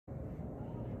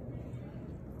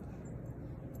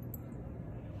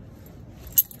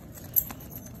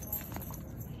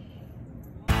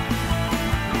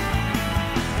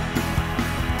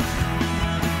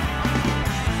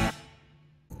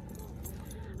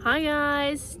Hi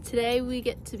guys! Today we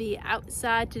get to be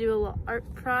outside to do a little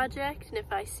art project, and if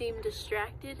I seem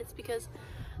distracted, it's because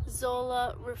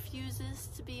Zola refuses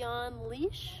to be on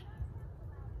leash.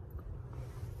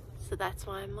 So that's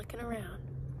why I'm looking around.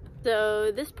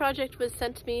 So this project was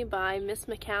sent to me by Miss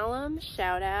McCallum,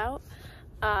 shout out,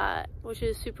 which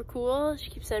is super cool.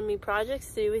 She keeps sending me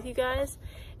projects to do with you guys,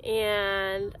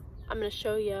 and I'm gonna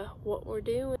show you what we're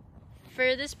doing.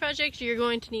 For this project, you're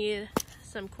going to need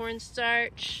some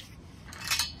cornstarch,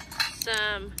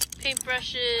 some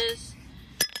paintbrushes,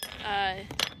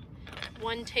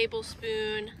 1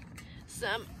 tablespoon,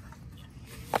 some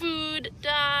food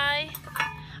dye.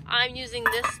 I'm using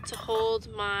this to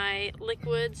hold my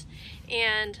liquids,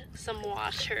 and some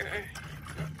washer.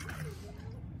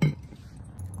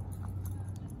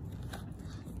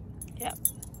 Yep.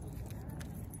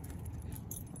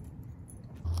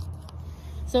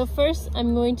 So first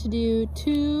I'm going to do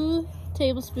 2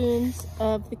 tablespoons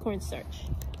of the cornstarch.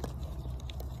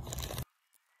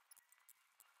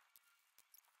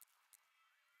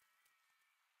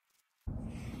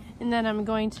 And then I'm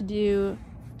going to do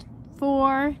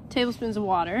 4 tablespoons of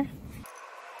water.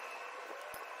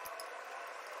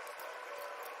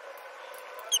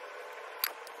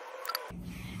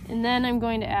 And then I'm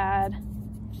going to add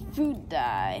food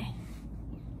dye.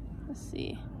 Let's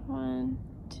see, 1,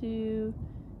 2,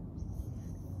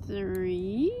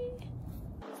 3.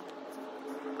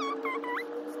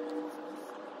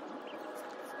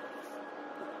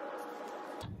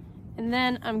 And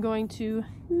then I'm going to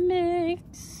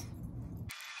mix.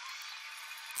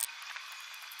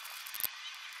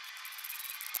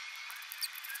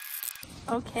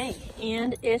 Okay,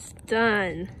 and it's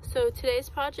done. So today's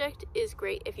project is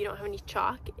great if you don't have any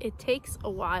chalk. It takes a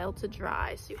while to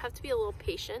dry, so you have to be a little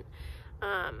patient.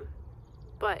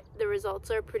 But the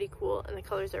results are pretty cool and the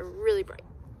colors are really bright.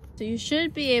 So you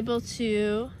should be able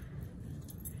to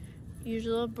use a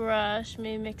little brush,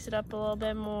 maybe mix it up a little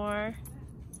bit more,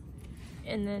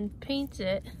 and then paint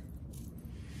it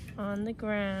on the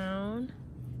ground.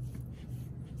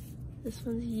 This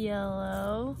one's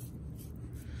yellow.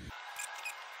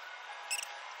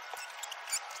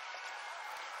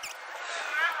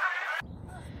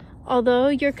 Although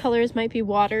your colors might be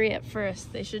watery at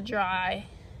first, they should dry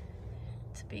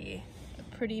to be a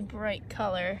pretty bright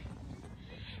color.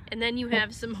 And then you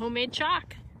have some homemade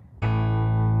chalk.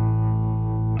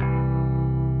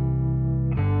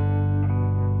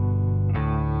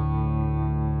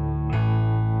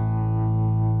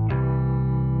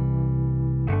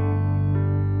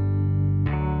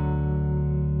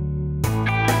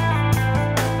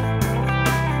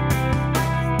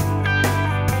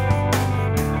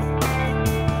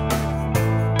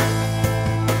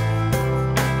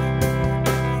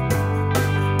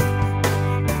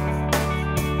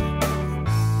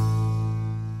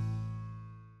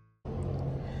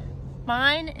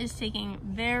 Mine is taking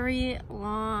very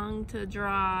long to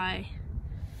dry,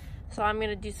 so I'm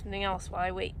gonna do something else while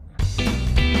I wait.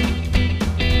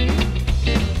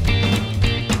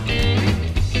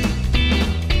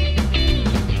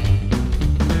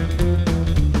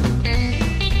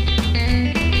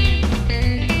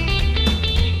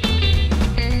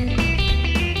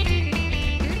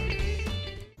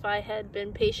 If I had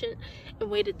been patient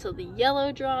and waited till the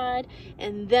yellow dried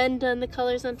and then done the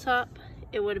colors on top,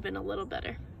 it would have been a little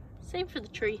better. Same for the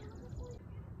tree.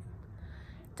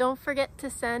 Don't forget to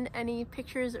send any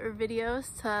pictures or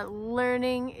videos to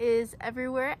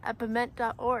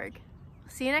learningiseverywhere@bement.org.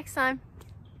 See you next time.